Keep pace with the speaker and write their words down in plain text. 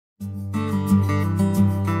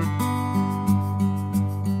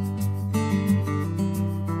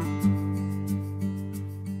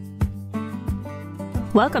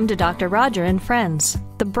Welcome to Dr. Roger and Friends,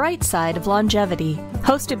 the bright side of longevity,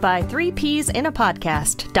 hosted by 3 Ps in a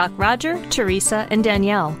podcast, Doc Roger, Teresa, and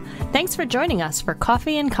Danielle. Thanks for joining us for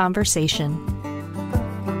coffee and conversation.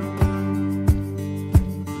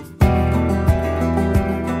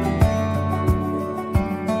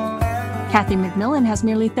 Kathy McMillan has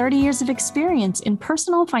nearly 30 years of experience in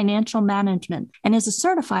personal financial management and is a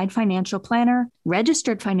certified financial planner,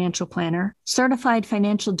 registered financial planner, certified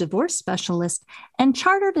financial divorce specialist, and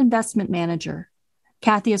chartered investment manager.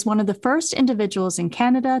 Kathy is one of the first individuals in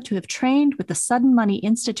Canada to have trained with the Sudden Money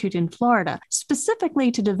Institute in Florida,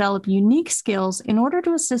 specifically to develop unique skills in order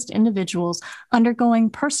to assist individuals undergoing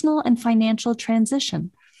personal and financial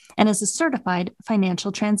transition, and is a certified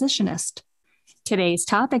financial transitionist. Today's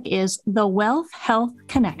topic is the wealth-health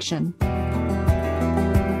connection.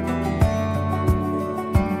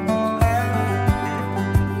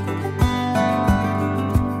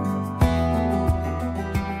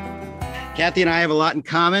 Kathy and I have a lot in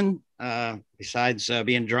common, besides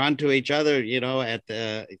being drawn to each other,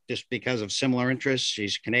 just because of similar interests.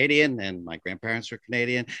 She's Canadian and my grandparents were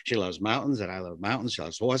Canadian. She loves mountains and I love mountains. She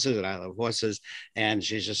loves horses and I love horses. And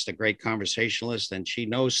she's just a great conversationalist and she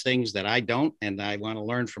knows things that I don't. And I want to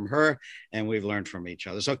learn from her and we've learned from each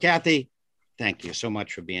other. So Kathy, thank you so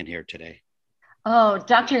much for being here today. Oh,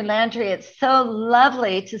 Dr. Landry, it's so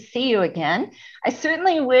lovely to see you again. I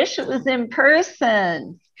certainly wish it was in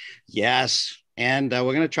person. Yes. And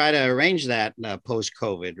we're going to try to arrange that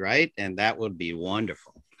post-COVID, right? And that would be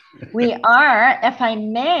wonderful. We are, if I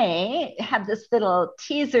may have this little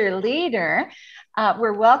teaser leader,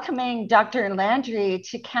 we're welcoming Dr. Landry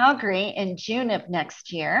to Calgary in June of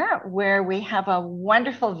next year, where we have a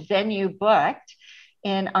wonderful venue booked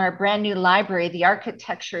in our brand new library. The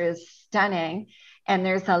architecture is stunning and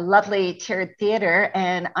there's a lovely tiered theater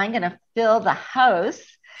and I'm going to fill the house.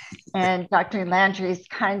 And Dr. Landry's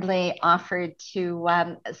kindly offered to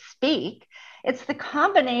speak. It's the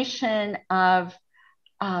combination of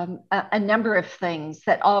a number of things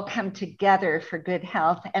that all come together for good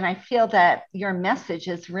health. And I feel that your message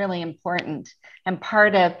is really important and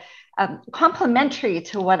part of complementary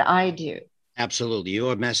to what I do. Absolutely.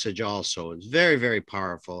 Your message also is very, very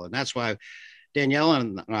powerful. And that's why Danielle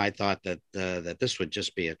and I thought that this would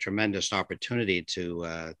just be a tremendous opportunity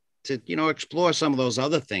to explore some of those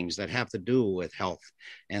other things that have to do with health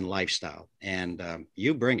and lifestyle. And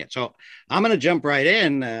you bring it. So I'm going to jump right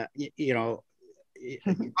in.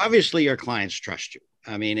 Obviously your clients trust you.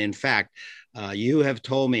 I mean, in fact, you have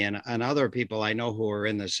told me, and other people I know who are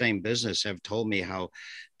in the same business have told me how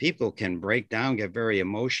people can break down, get very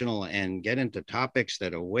emotional, and get into topics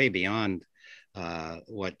that are way beyond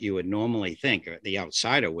what you would normally think, or the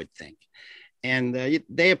outsider would think. And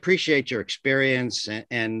they appreciate your experience,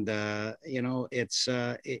 and it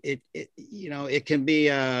can be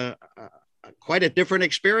quite a different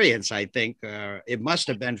experience. I think it must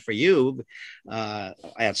have been for you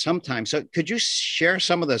at some time. So, could you share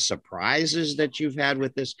some of the surprises that you've had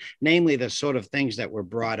with this, namely the sort of things that were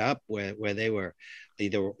brought up where they were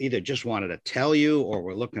either just wanted to tell you or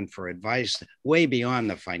were looking for advice way beyond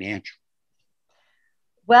the financial?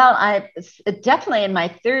 Well, I definitely in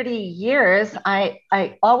my 30 years, I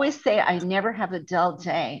always say I never have a dull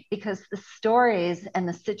day because the stories and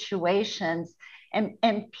the situations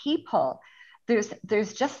and people,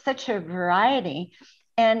 there's just such a variety.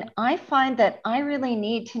 And I find that I really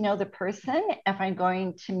need to know the person if I'm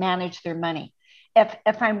going to manage their money.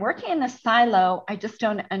 If I'm working in a silo, I just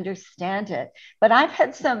don't understand it. But I've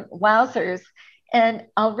had some wowzers, and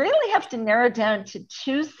I'll really have to narrow down to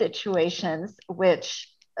 2 situations, which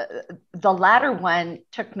the latter one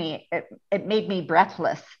it made me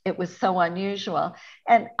breathless. It was so unusual.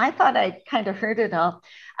 And I thought I kind of heard it all.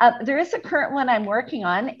 There is a current one I'm working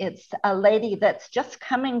on. It's a lady that's just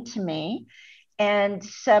coming to me, and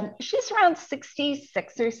she's around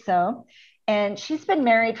 66 or so. And she's been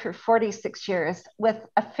married for 46 years with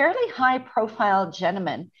a fairly high profile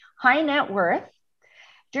gentleman, high net worth.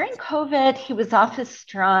 During COVID, he was off his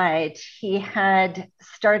stride. He had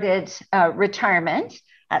started retirement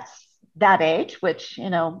at that age, which,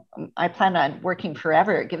 I plan on working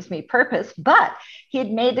forever. It gives me purpose, but he had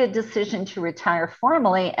made a decision to retire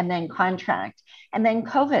formally and then contract. And then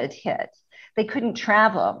COVID hit. They couldn't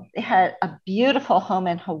travel. They had a beautiful home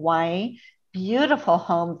in Hawaii, beautiful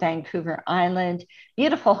home, Vancouver Island,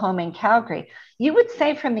 beautiful home in Calgary. You would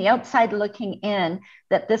say from the outside looking in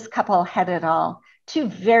that this couple had it all. 2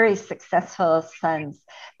 very successful sons,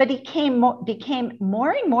 but he became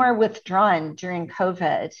more and more withdrawn during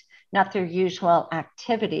COVID, not their usual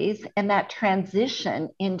activities, and that transition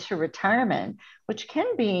into retirement, which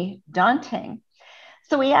can be daunting.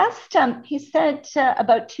 So we asked him, he said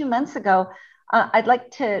about 2 months ago, I'd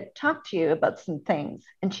like to talk to you about some things.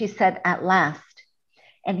 And she said, at last.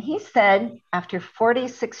 And he said, after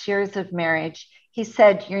 46 years of marriage, he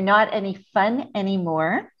said, you're not any fun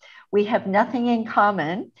anymore. We have nothing in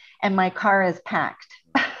common. And my car is packed.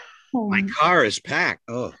 My car is packed.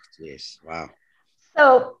 Oh, geez. Wow.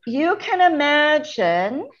 So you can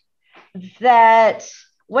imagine that.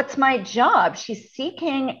 What's my job? She's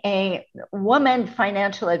seeking a woman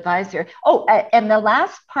financial advisor. Oh, and the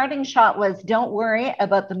last parting shot was, don't worry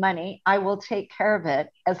about the money. I will take care of it,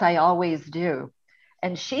 as I always do.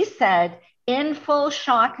 And she said, in full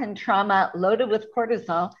shock and trauma, loaded with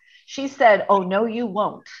cortisol, she said, oh, no, you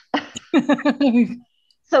won't.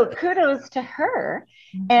 So kudos to her.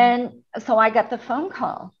 And so I got the phone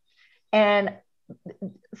call. And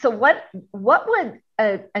so what would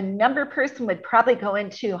a number person would probably go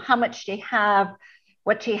into? How much do you have?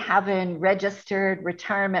 What do you have in registered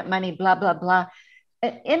retirement money, blah, blah, blah.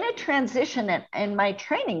 In a transition in my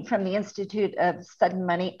training from the Institute of Sudden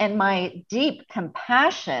Money and my deep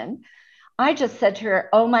compassion, I just said to her,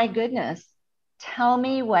 oh my goodness, tell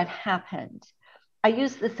me what happened. I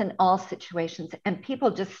use this in all situations, and people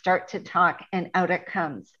just start to talk and out it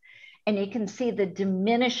comes. And you can see the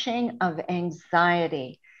diminishing of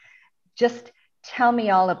anxiety. Just tell me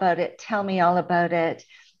all about it. Tell me all about it.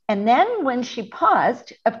 And then when she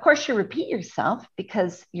paused, of course, you repeat yourself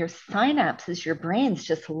because your synapses, your brain's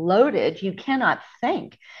just loaded. You cannot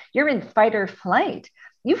think. You're in fight or flight.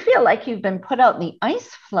 You feel like you've been put out in the ice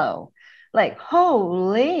flow. Like,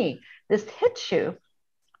 holy, this hits you.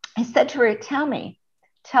 I said to her, tell me,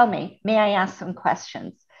 may I ask some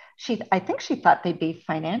questions? I think she thought they'd be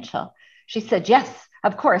financial. She said, yes,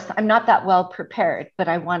 of course. I'm not that well prepared, but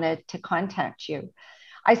I wanted to contact you.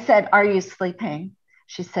 I said, are you sleeping?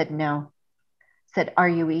 She said, no. I said, are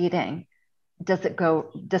you eating?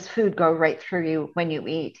 Does food go right through you when you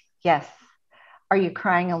eat? Yes. Are you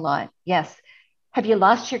crying a lot? Yes. Have you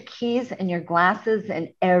lost your keys and your glasses and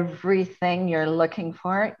everything you're looking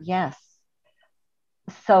for? Yes.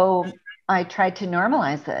 So I tried to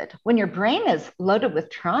normalize it. When your brain is loaded with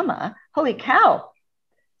trauma, holy cow,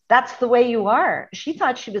 that's the way you are. She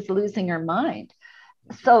thought she was losing her mind.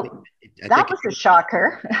 So that was a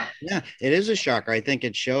shocker. Yeah, it is a shocker. I think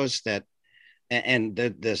it shows that, and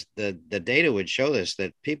the data would show this,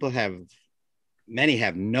 that many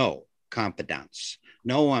have no confidants,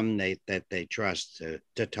 no one that they trust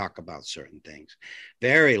to talk about certain things.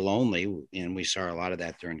 Very lonely, and we saw a lot of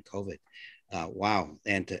that during COVID. Wow.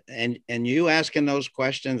 And you asking those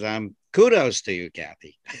questions, kudos to you,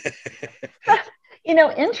 Kathy.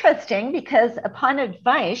 Interesting, because upon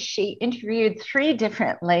advice, she interviewed 3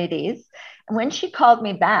 different ladies. And when she called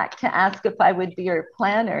me back to ask if I would be her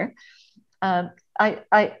planner,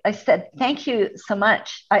 I said, thank you so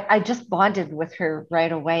much. I just bonded with her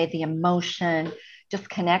right away. The emotion just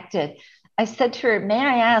connected. I said to her, may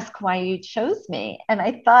I ask why you chose me? And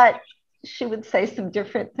I thought she would say some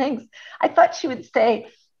different things. I thought she would say,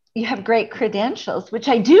 you have great credentials, which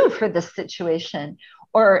I do for this situation,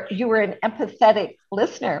 or you were an empathetic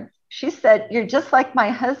listener. She said, you're just like my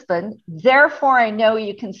husband, therefore I know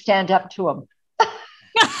you can stand up to him.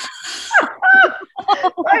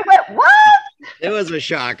 I went, what? It was a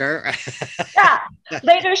shocker. Yeah.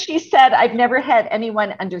 Later she said, I've never had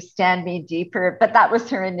anyone understand me deeper, but that was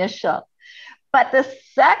her initial. But the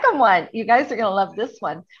second one, you guys are going to love this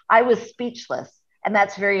one. I was speechless, and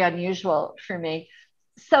that's very unusual for me.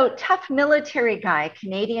 So tough military guy,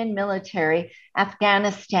 Canadian military,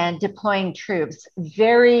 Afghanistan, deploying troops,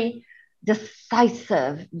 very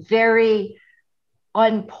decisive, very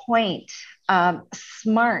on point,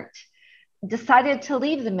 smart, decided to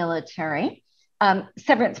leave the military,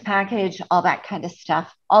 severance package, all that kind of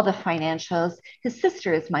stuff, all the financials. His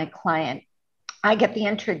sister is my client. I get the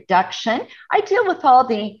introduction. I deal with all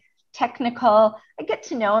the technical. I get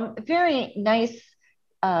to know him. Very nice,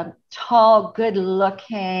 tall,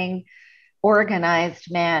 good-looking,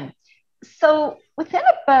 organized man. So within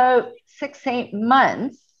about 6-8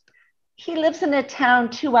 months, he lives in a town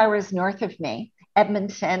 2 hours north of me,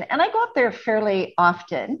 Edmonton, and I go up there fairly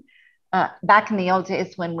often, back in the old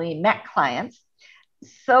days when we met clients.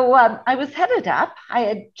 So I was headed up. I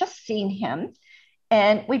had just seen him,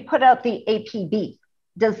 and we put out the APB.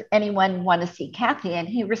 Does anyone want to see Kathy? And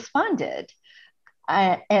he responded.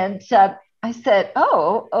 I said,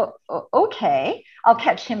 okay, I'll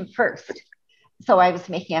catch him first. So I was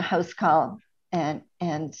making a house call, and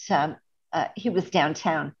he was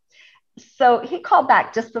downtown. So he called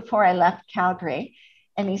back just before I left Calgary,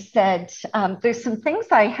 and he said, there's some things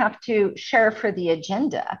I have to share for the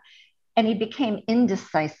agenda. And he became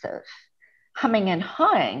indecisive. humming and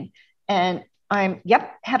hawing. And I'm,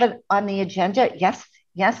 yep, have it on the agenda. Yes,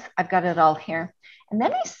 yes, I've got it all here. And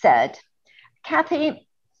then he said, Kathy,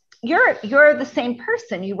 you're the same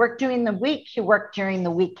person. You work during the week, you work during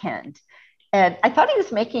the weekend. And I thought he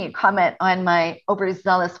was making a comment on my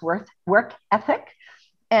overzealous work ethic.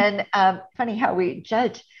 And funny how we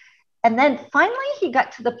judge. And then finally he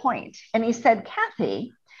got to the point and he said,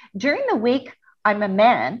 Kathy, during the week, I'm a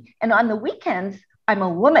man. And on the weekends, I'm a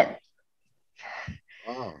woman.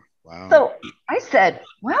 Oh, wow. So I said,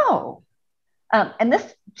 wow. And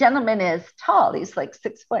this gentleman is tall. He's like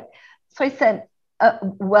 6 foot. So I said,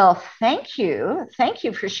 well, thank you. Thank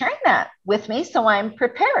you for sharing that with me. So I'm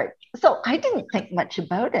prepared. So I didn't think much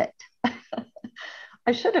about it.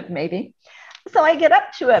 I should have maybe. So I get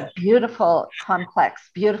up to a beautiful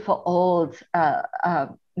complex, beautiful old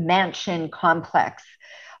mansion complex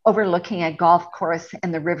overlooking a golf course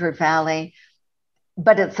in the river valley,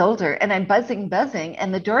 but it's older and I'm buzzing,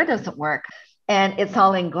 and the door doesn't work and it's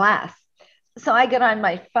all in glass. So I get on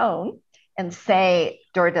my phone and say,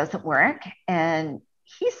 door doesn't work. And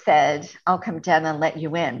he said, I'll come down and let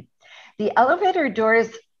you in. The elevator doors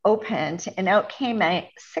opened and out came a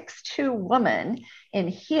 6'2" woman in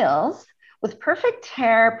heels with perfect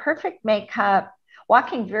hair, perfect makeup,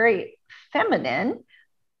 walking very feminine,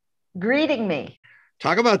 greeting me.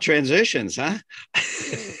 Talk about transitions, huh?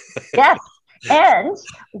 Yes. And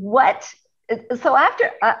so after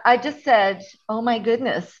I just said, oh my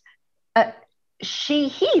goodness,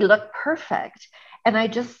 he looked perfect. And I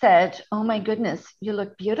just said, oh my goodness, you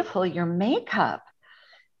look beautiful. Your makeup.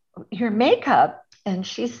 And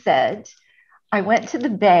she said, I went to the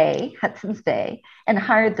Bay, Hudson's Bay, and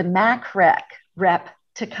hired the Mac rep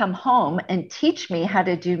to come home and teach me how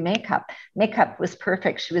to do makeup. Makeup was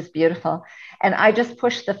perfect. She was beautiful. And I just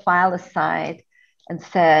pushed the file aside and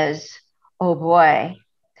said, oh boy.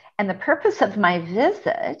 And the purpose of my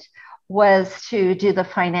visit was to do the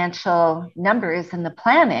financial numbers and the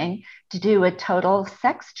planning to do a total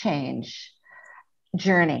sex change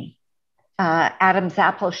journey. Adam's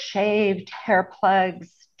apple shaved, hair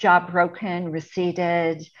plugs, jaw broken,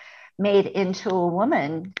 receded, made into a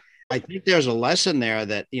woman. I think there's a lesson there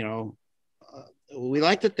that, we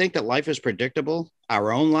like to think that life is predictable,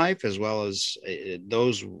 our own life, as well as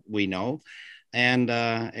those we know. And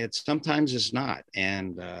sometimes it's not.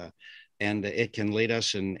 And it can lead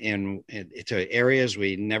us into areas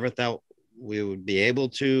we never thought we would be able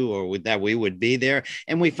to, or that we would be there.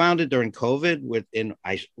 And we found it during COVID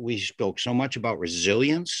we spoke so much about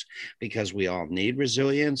resilience because we all need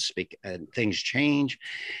resilience and things change.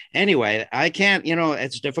 Anyway, I can't,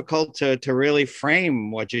 it's difficult to really frame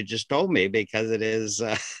what you just told me because it is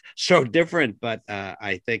so different. But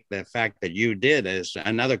I think the fact that you did is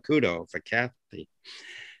another kudo for Kathy.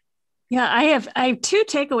 Yeah, I have two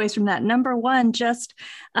takeaways from that. Number one, just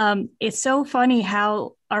it's so funny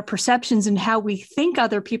how our perceptions and how we think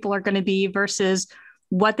other people are going to be versus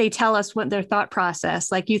what they tell us, what their thought process.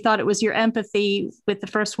 Like you thought it was your empathy with the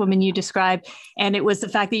first woman you described, and it was the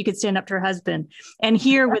fact that you could stand up to her husband. And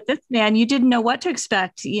here with this man, you didn't know what to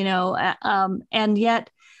expect, and yet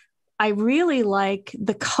I really like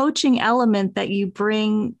the coaching element that you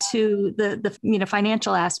bring to the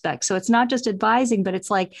financial aspect. So it's not just advising, but it's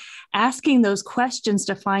like asking those questions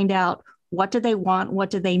to find out what do they want, what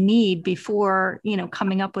do they need before,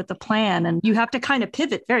 coming up with a plan. And you have to kind of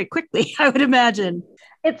pivot very quickly, I would imagine.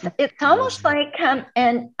 It's almost like,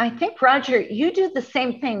 and I think, Roger, you do the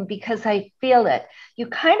same thing because I feel it. You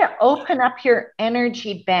kind of open up your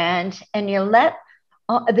energy band and you let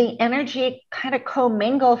the energy kind of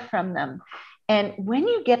commingle from them. And when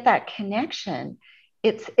you get that connection,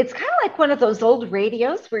 it's kind of like one of those old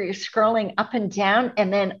radios where you're scrolling up and down,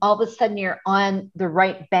 and then all of a sudden you're on the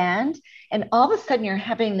right band, and all of a sudden you're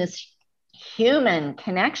having this human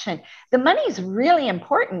connection. The money is really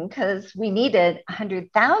important because we needed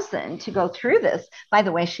 100,000 to go through this. By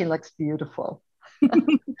the way, she looks beautiful.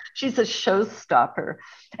 She's a showstopper.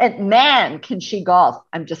 And man, can she golf?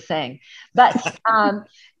 I'm just saying. But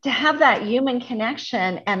to have that human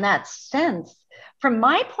connection and that sense, from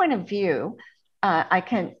my point of view, I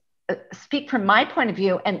can speak from my point of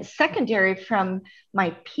view, and secondary from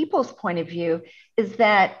my people's point of view, is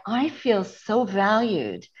that I feel so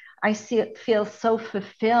valued. I feel so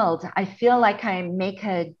fulfilled. I feel like I make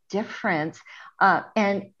a difference.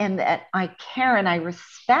 And that I care and I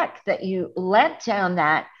respect that you let down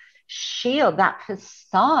that shield, that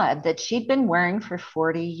facade that she'd been wearing for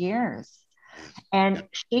 40 years. And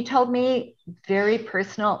she told me very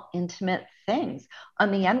personal, intimate things.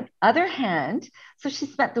 On the other hand, so she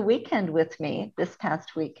spent the weekend with me this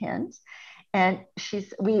past weekend, and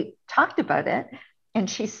we talked about it. And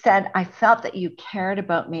she said, I felt that you cared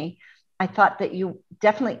about me. I thought that you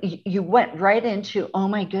went right into, oh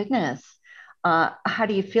my goodness, how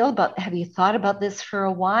do you feel have you thought about this for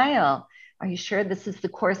a while? Are you sure this is the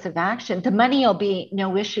course of action? The money will be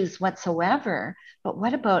no issues whatsoever. But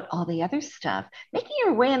what about all the other stuff? Making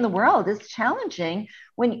your way in the world is challenging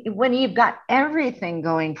when you've got everything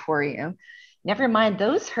going for you. Never mind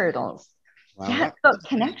those hurdles. Wow. Yeah, it's about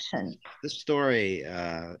connection. This story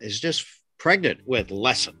is just pregnant with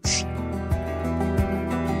lessons.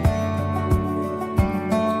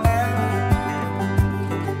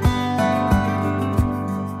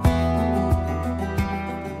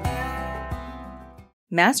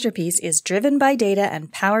 Masterpiece is driven by data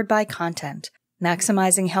and powered by content.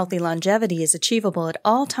 Maximizing healthy longevity is achievable at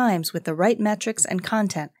all times with the right metrics and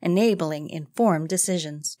content, enabling informed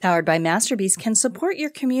decisions. Powered by Masterpiece can support your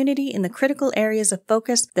community in the critical areas of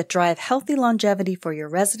focus that drive healthy longevity for your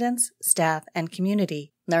residents, staff, and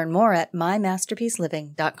community. Learn more at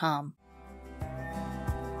mymasterpieceliving.com.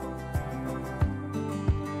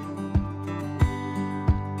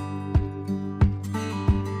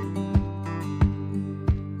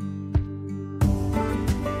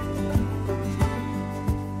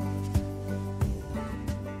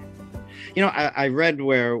 You know, I read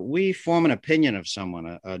where we form an opinion of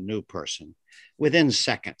someone, a new person, within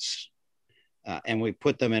seconds, and we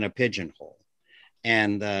put them in a pigeonhole.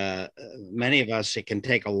 And many of us, it can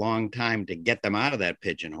take a long time to get them out of that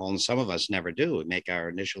pigeonhole. And some of us never do. We make our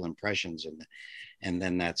initial impressions and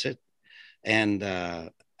then that's it. And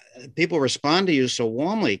people respond to you so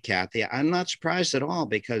warmly, Kathy. I'm not surprised at all,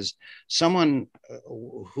 because someone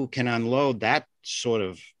who can unload that sort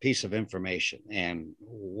of piece of information and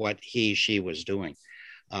what she was doing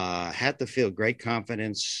had to feel great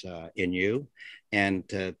confidence in you, and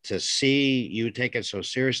to see you take it so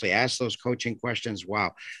seriously, ask those coaching questions.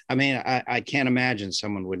 Wow. I mean, I can't imagine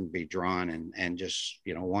someone wouldn't be drawn and just,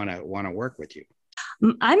 want to work with you.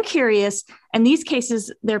 I'm curious, in these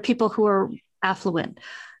cases, there are people who are affluent.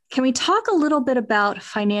 Can we talk a little bit about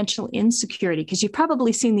financial insecurity? Because you've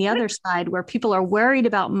probably seen the other side where people are worried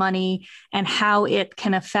about money and how it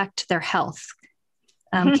can affect their health.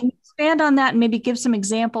 Can you expand on that and maybe give some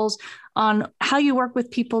examples on how you work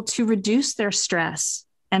with people to reduce their stress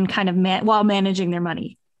and kind of while managing their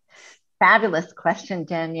money? Fabulous question,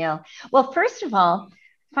 Danielle. Well, first of all,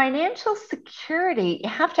 financial security, you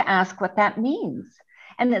have to ask what that means.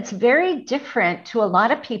 And it's very different to a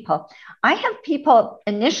lot of people. I have people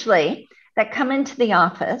initially that come into the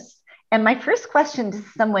office, and my first question to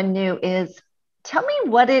someone new is, tell me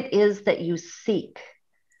what it is that you seek.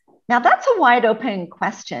 Now, that's a wide open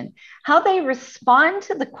question. How they respond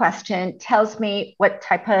to the question tells me what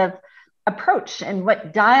type of approach and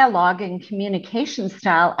what dialogue and communication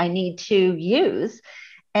style I need to use.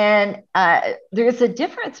 And there's a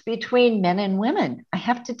difference between men and women, I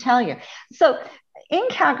have to tell you. So in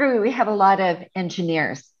Calgary, we have a lot of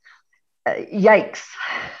engineers. Yikes.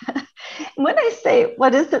 When I say,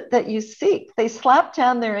 what is it that you seek? They slap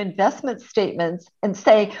down their investment statements and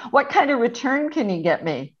say, what kind of return can you get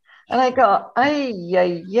me? And I go, ay.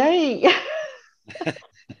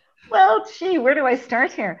 Well, gee, where do I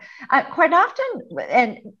start here? Quite often,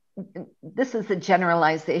 and this is a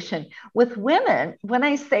generalization, with women, when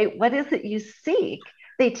I say, what is it you seek?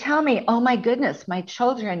 They tell me, oh my goodness, my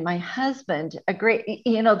children, my husband,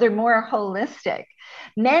 they're more holistic.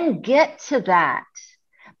 Men get to that,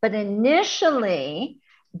 but initially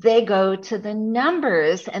they go to the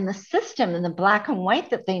numbers and the system and the black and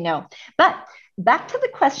white that they know. But back to the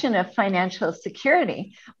question of financial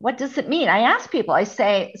security, what does it mean? I ask people, I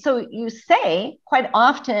say, so you say quite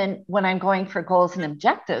often when I'm going for goals and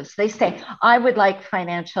objectives, they say, I would like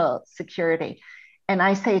financial security. And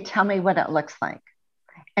I say, tell me what it looks like.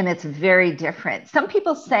 And it's very different. Some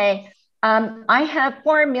people say, I have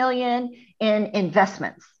 4 million in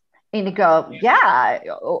investments. And you go, yeah,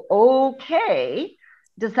 okay.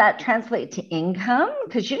 Does that translate to income?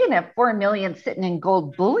 Because you can have 4 million sitting in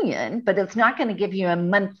gold bullion, but it's not going to give you a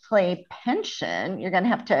monthly pension. You're going to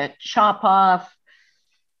have to chop off,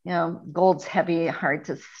 gold's heavy, hard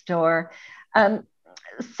to store.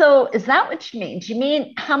 So is that what you mean? Do you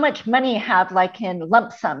mean how much money you have, like in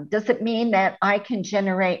lump sum? Does it mean that I can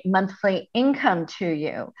generate monthly income to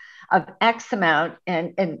you of X amount?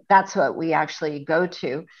 And that's what we actually go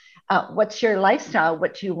to. What's your lifestyle?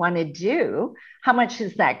 What do you want to do? How much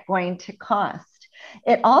is that going to cost?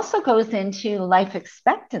 It also goes into life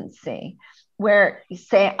expectancy, where you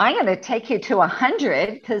say, I'm going to take you to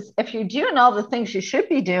 100, because if you're doing all the things you should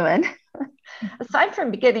be doing, aside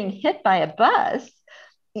from getting hit by a bus,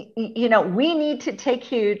 we need to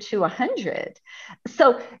take you to 100.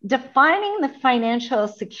 So defining the financial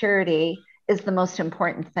security is the most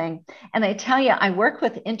important thing. And I tell you, I work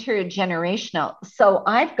with intergenerational. So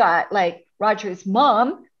I've got like Roger's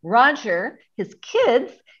mom, Roger, his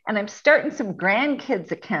kids, and I'm starting some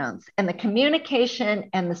grandkids accounts, and the communication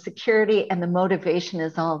and the security and the motivation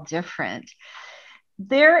is all different.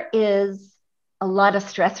 There is a lot of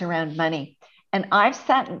stress around money. And I've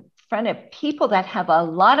sat in front of people that have a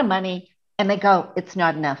lot of money and they go, it's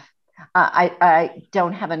not enough. I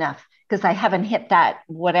don't have enough because I haven't hit that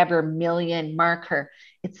whatever million marker.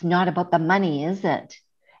 It's not about the money, is it?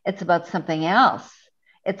 It's about something else.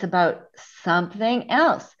 It's about something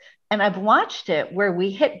else. And I've watched it where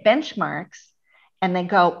we hit benchmarks and they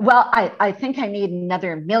go, well, I think I need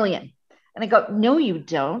another million. And I go, no, you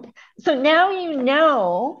don't. So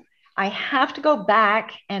now I have to go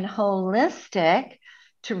back and holistic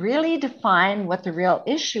to really define what the real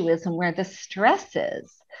issue is and where the stress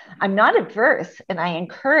is. I'm not adverse, and I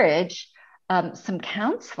encourage some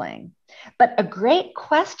counseling, but a great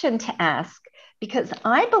question to ask, because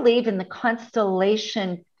I believe in the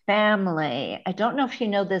constellation family. I don't know if you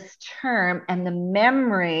know this term, and the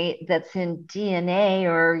memory that's in DNA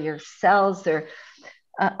or your cells, or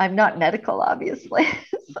I'm not medical, obviously,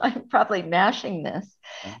 so I'm probably mashing this,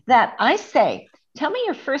 that I say, tell me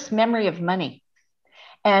your first memory of money.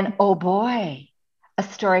 And oh boy, a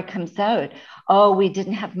story comes out. Oh, we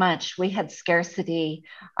didn't have much. We had scarcity.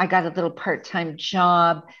 I got a little part-time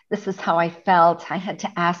job. This is how I felt. I had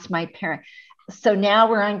to ask my parent. So now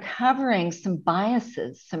we're uncovering some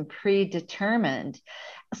biases, some predetermined.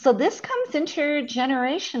 So this comes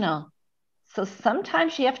intergenerational. So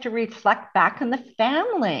sometimes you have to reflect back on the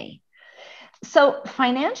family. So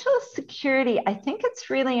financial security, I think it's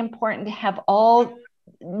really important to have all,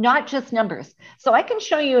 not just numbers. So I can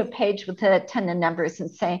show you a page with a ton of numbers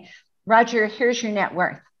and say, Roger, here's your net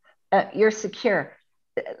worth. You're secure.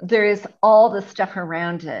 There is all the stuff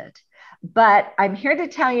around it. But I'm here to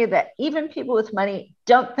tell you that even people with money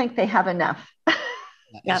don't think they have enough.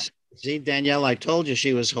 Yep. See, Danielle, I told you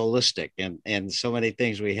she was holistic, and so many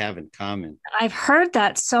things we have in common. I've heard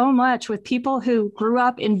that so much with people who grew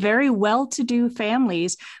up in very well-to-do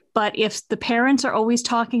families. But if the parents are always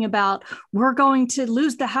talking about, we're going to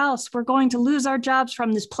lose the house, we're going to lose our jobs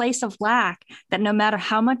from this place of lack, that no matter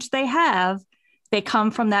how much they have, they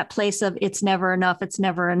come from that place of it's never enough, it's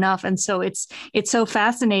never enough. And so it's so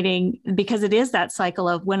fascinating because it is that cycle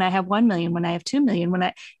of when I have 1 million, when I have 2 million,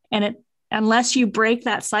 unless you break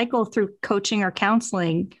that cycle through coaching or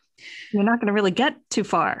counseling, you're not going to really get too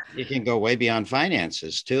far. You can go way beyond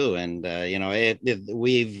finances too. And,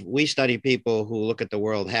 we study people who look at the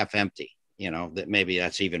world half empty, that maybe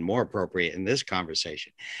that's even more appropriate in this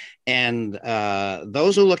conversation. And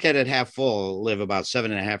those who look at it half full live about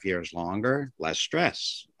 7.5 years longer, less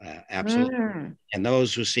stress. Absolutely. And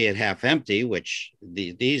those who see it half empty, which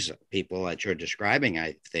these people that you're describing,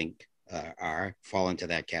 I think, fall into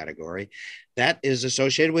that category, that is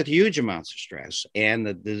associated with huge amounts of stress and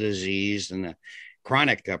the disease and the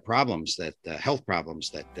chronic problems that health problems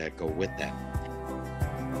that go with that.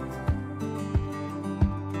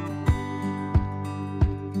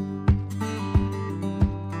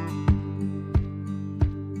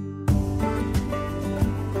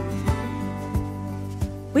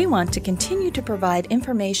 We want to continue to provide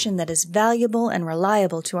information that is valuable and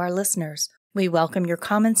reliable to our listeners. We welcome your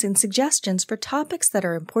comments and suggestions for topics that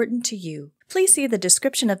are important to you. Please see the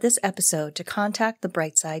description of this episode to contact the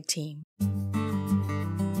Brightside team.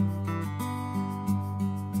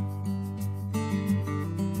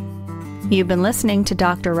 You've been listening to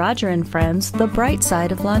Dr. Roger and Friends, The Bright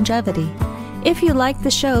Side of Longevity. If you like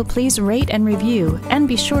the show, please rate and review, and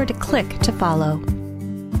be sure to click to follow.